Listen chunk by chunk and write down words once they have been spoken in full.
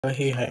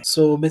Hey, hi.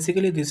 So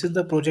basically, this is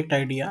the project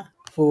idea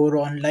for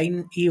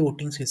online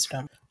e-voting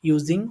system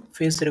using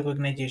face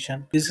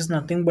recognition. This is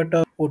nothing but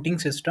a voting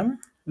system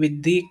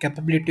with the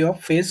capability of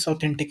face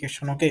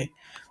authentication. Okay,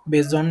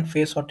 based on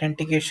face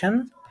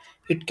authentication,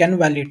 it can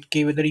valid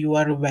whether you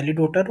are a valid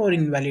voter or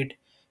invalid.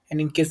 And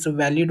in case of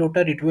valid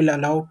voter, it will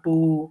allow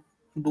to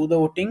do the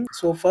voting.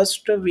 So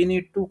first, we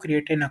need to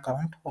create an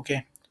account.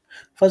 Okay,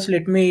 first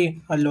let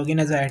me log in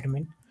as an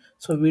admin.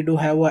 So we do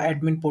have a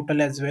admin portal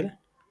as well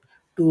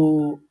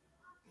to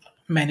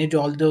manage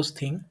all those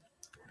things.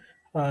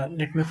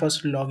 Let me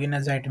first log in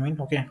as admin.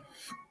 Okay,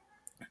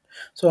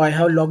 so I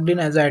have logged in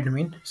as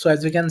admin. So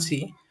as you can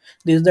see,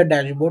 this is the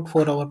dashboard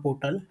for our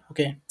portal.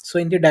 Okay, so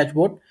in the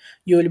dashboard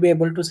you will be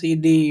able to see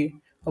the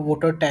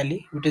voter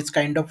tally, which is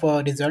kind of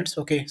results.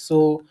 Okay,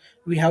 so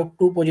we have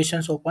two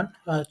positions open,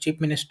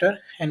 chief minister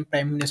and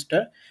prime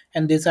minister,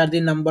 and these are the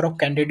number of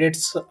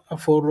candidates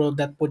for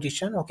that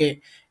position.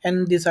 Okay,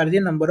 and these are the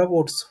number of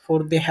votes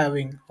for they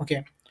having.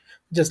 Okay,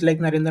 just like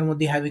Narendra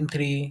Modi having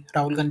three,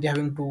 Rahul Gandhi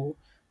having two,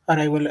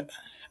 arrival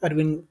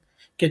Arvind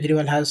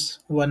Kejriwal has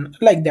one,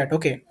 like that.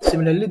 Okay,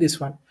 similarly this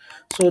one.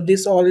 So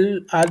this all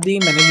are the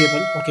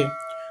manageable. Okay,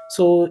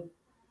 so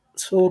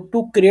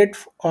to create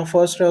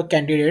first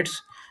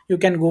candidates, you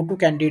can go to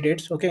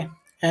candidates. Okay,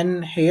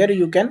 and here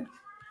you can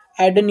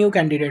add a new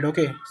candidate.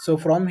 Okay, so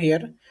from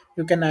here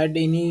you can add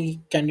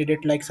any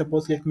candidate. Like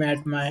suppose let me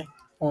add my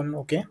own.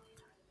 Okay,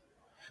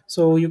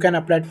 so you can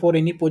apply it for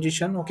any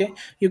position. Okay,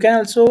 you can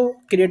also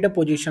create a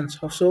position.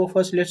 So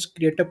first let's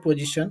create a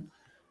position.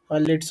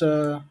 Let's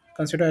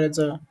consider as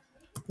a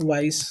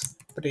vice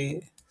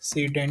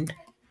president.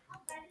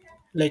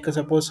 Like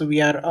suppose we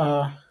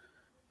are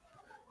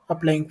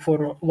applying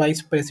for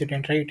vice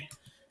president, right?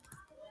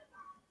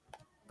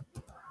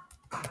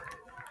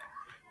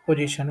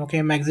 Position.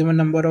 Okay, maximum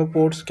number of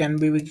votes can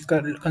be we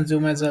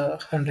consume as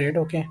 100.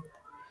 Okay,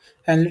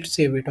 and let's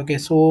save it. Okay,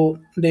 so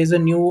there is a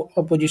new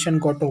position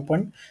got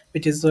opened,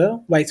 which is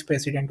the vice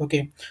president.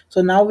 Okay,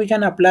 so now we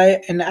can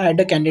apply and add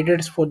the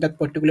candidates for that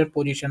particular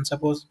position.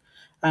 Suppose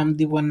I'm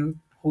the one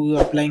who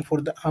applying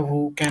for the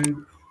who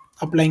can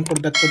applying for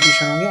that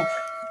position. Okay,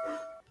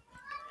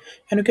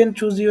 and you can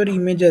choose your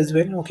image as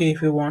well. Okay,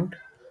 if you want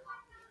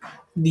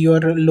your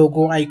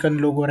logo icon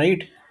logo,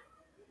 right?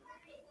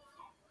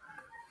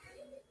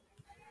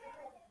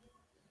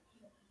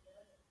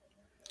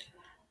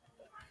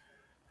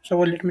 So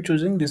let me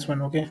choosing this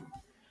one. Okay,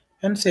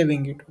 and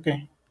saving it.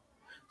 Okay,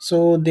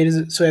 so there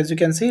is, so as you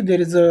can see,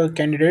 there is a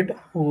candidate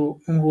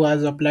who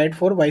has applied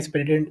for vice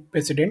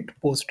president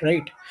post,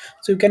 right?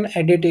 So you can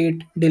edit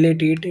it,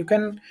 delete it, you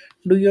can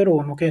do your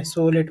own. Okay,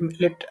 so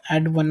let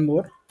add one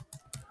more.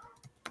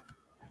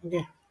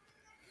 Okay,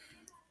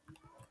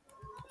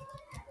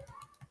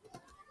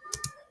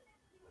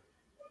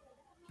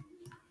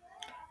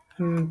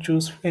 and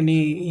choose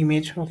any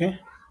image. Okay,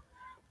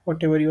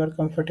 whatever you are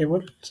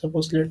comfortable.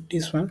 Suppose let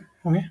this one.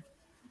 Okay,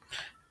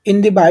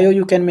 in the bio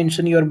you can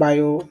mention your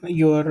bio,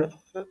 your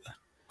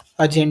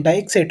agenda,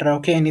 etc.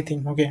 Okay,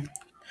 anything. Okay,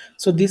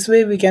 so this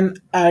way we can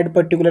add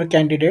particular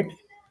candidate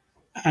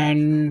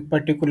and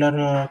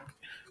particular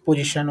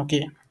position.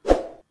 Okay,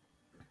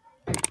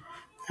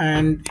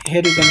 and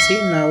here you can see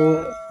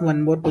now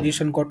one more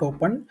position got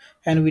opened,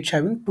 and which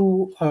having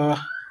two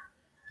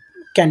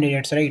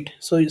candidates, right?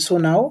 So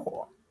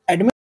now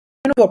admin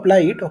to apply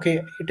it.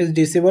 Okay, it is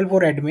disabled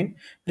for admin.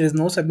 There is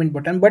no submit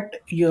button, but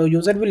your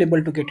user will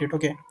able to get it.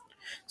 Okay,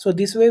 so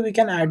this way we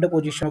can add the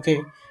position.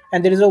 Okay,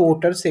 and there is a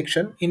voter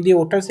section. In the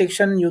voter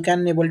section you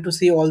can able to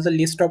see all the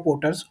list of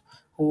voters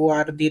who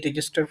are the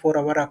registered for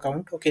our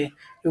account. Okay,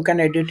 you can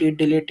edit it,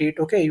 delete it.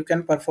 Okay, you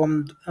can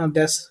perform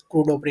this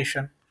crude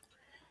operation.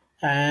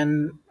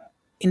 And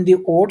in the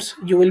votes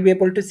you will be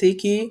able to see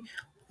key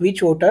which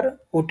voter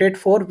voted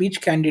for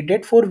which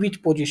candidate for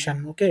which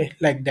position. Okay,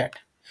 like that.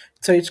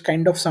 So it's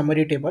kind of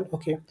summary table.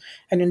 Okay,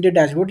 and in the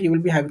dashboard you will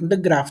be having the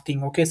graph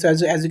thing. Okay, so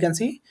as you can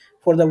see,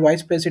 for the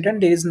vice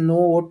president there is no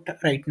vote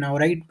right now,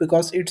 right?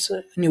 Because it's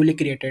newly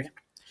created.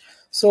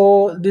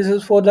 So this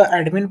is for the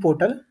admin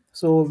portal,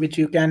 so which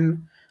you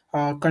can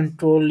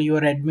control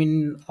your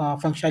admin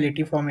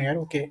functionality from here.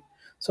 Okay,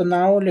 so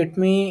now let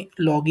me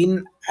log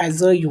in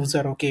as a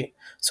user. Okay,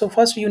 so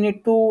first you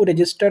need to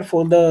register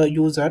for the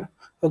user.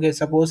 Okay,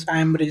 suppose I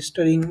am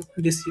registering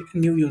this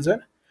new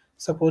user.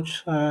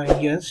 Suppose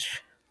yes.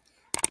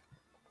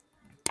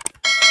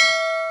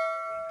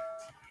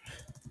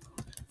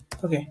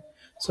 Okay,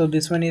 so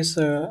this one is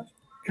it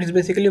is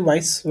basically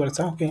vice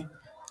versa. Okay,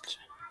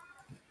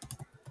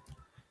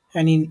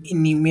 and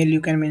in email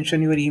you can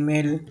mention your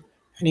email,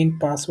 and in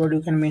password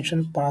you can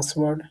mention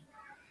password.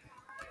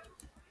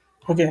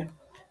 Okay,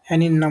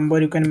 and in number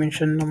you can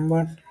mention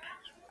number.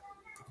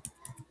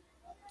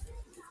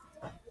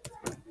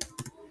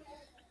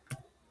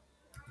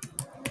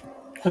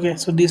 Okay,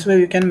 so this way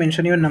you can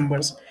mention your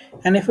numbers,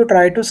 and if you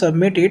try to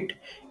submit it,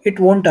 it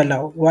won't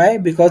allow. Why?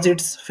 Because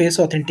it's face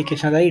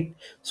authentication, right?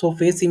 So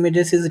face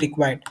images is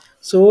required.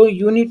 So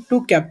you need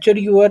to capture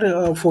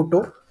your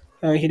photo.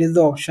 Here is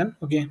the option.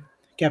 Okay,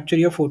 capture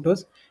your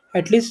photos,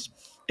 at least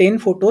 10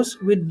 photos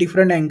with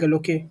different angle.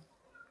 Okay,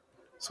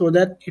 so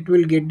that it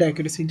will get the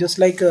accuracy. Just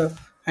like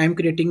I am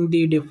creating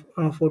the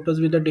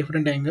photos with a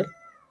different angle,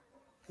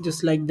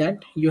 just like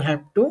that you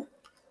have to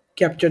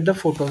capture the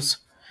photos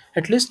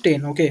at least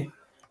 10, okay,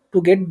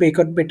 to get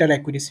better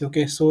accuracy.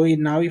 Okay, so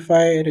now if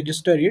I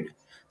register it,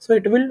 so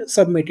it will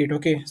submit it.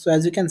 Okay, so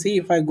as you can see,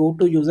 if I go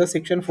to user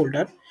section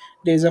folder,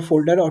 there is a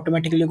folder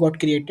automatically got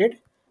created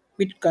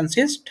which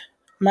consists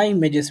my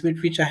images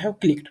with which I have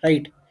clicked,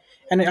 right?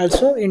 And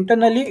also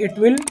internally it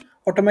will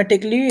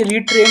automatically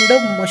retrain the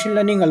machine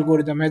learning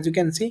algorithm. As you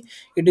can see,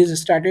 it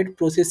is started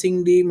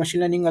processing the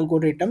machine learning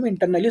algorithm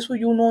internally, so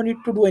you no need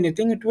to do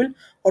anything, it will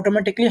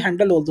automatically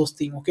handle all those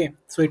things. Okay,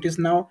 so it is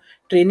now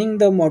training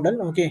the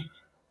model. Okay,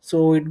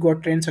 so it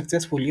got trained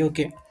successfully.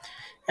 Okay,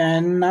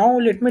 and now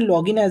let me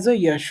log in as a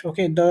Yash,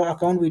 okay, the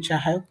account which I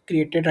have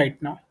created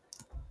right now.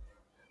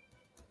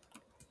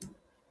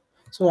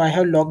 So I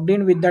have logged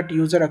in with that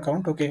user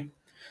account. Okay,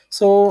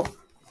 so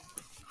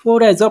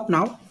for as of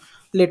now,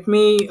 let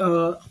me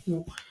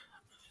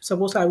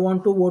suppose I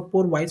want to vote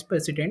for vice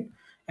president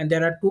and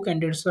there are two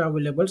candidates are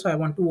available, so I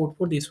want to vote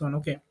for this one.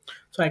 Okay,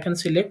 so I can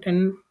select,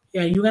 and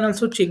yeah, you can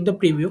also check the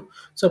preview.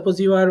 Suppose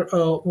you are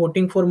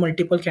voting for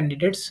multiple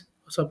candidates,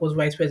 suppose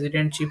vice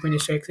president, chief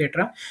minister,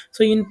 etc.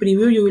 So in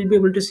preview you will be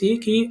able to see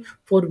key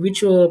for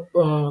which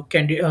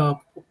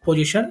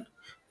position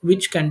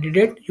which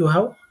candidate you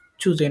have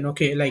chosen.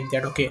 Okay, like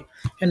that. Okay,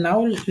 and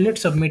now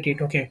let's submit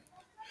it. Okay,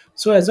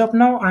 so as of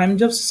now I am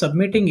just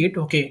submitting it.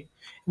 Okay,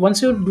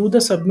 once you do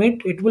the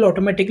submit, it will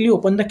automatically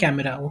open the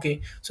camera.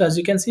 Okay, so as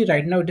you can see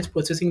right now it is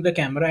processing the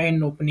camera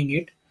and opening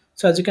it.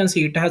 So as you can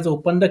see, it has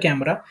opened the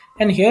camera,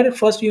 and here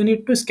first you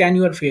need to scan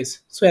your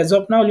face. So as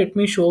of now let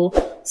me show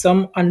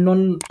some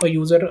unknown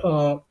user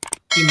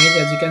image.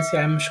 As you can see,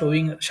 I am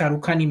showing Shah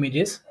Rukh Khan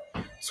images.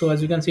 So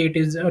as you can see, it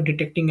is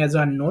detecting as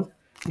unknown.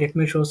 Let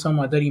me show some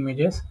other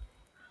images.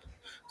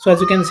 So as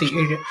you can see,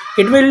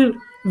 it will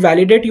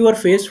validate your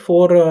face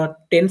for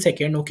 10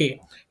 second.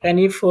 Okay, and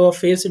if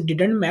face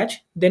didn't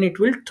match, then it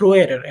will throw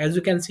error. As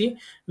you can see,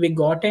 we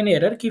got an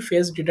error ki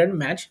face didn't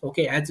match.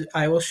 Okay, as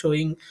I was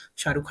showing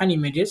Shah Rukh Khan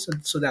images,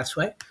 so that's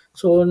why.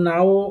 So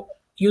now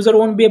user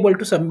won't be able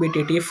to submit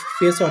it if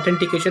face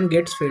authentication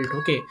gets failed.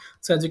 Okay,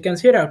 so as you can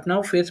see right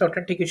now, face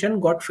authentication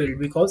got failed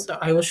because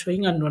I was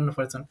showing unknown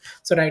person.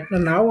 So right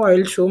now I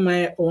will show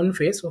my own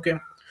face. Okay,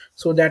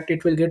 so that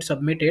it will get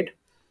submitted.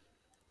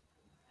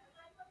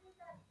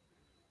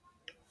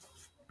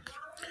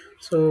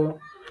 So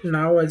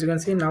now as you can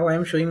see, now I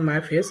am showing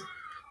my face.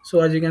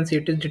 So as you can see,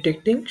 it is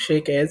detecting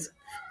Sheikh as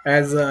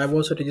I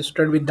was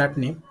registered with that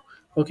name.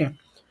 Okay,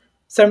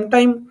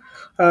 sometime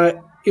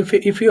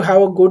if you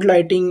have a good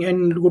lighting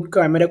and good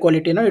camera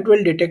quality, now it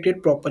will detect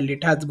it properly,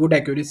 it has good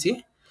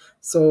accuracy.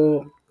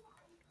 So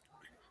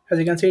as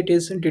you can see, it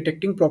is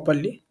detecting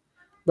properly,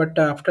 but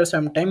after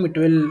some time it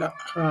will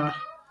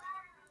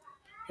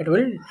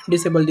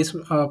disable this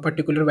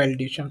particular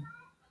validation.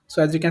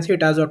 So as you can see,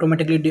 it has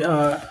automatically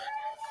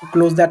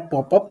closed that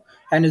pop-up,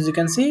 and as you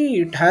can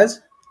see, it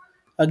has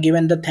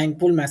given the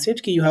thankful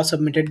message ki you have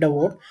submitted the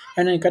vote,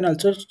 and you can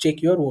also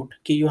check your vote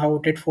ki you have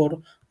voted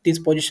for this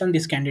position,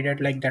 this candidate,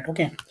 like that.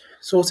 Okay,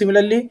 so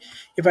similarly,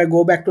 if I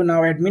go back to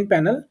now admin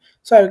panel,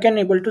 so I can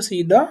able to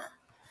see the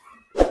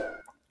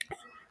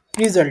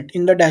result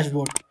in the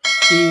dashboard,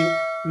 ki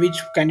which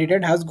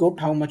candidate has got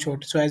how much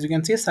vote. So as you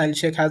can see, Sahil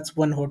Sheikh has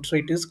one vote, so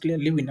it is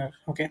clearly winner.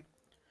 Okay,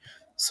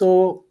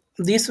 so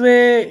this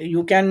way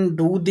you can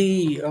do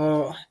the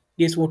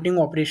this voting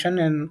operation,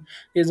 and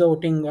this is a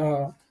voting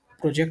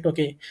project.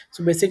 Okay,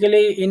 so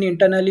basically in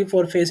internally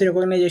for face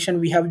recognition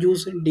we have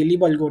used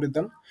delib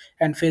algorithm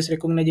and face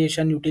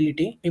recognition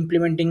utility.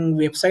 Implementing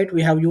website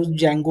we have used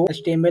Django,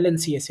 HTML and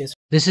CSS.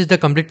 This is the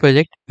complete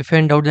project. If you're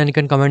in doubt, then you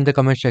can comment in the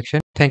comment section.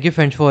 Thank you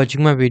friends for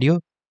watching my video.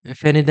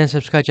 If you need, then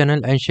subscribe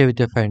channel and share with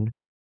your friend.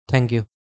 Thank you.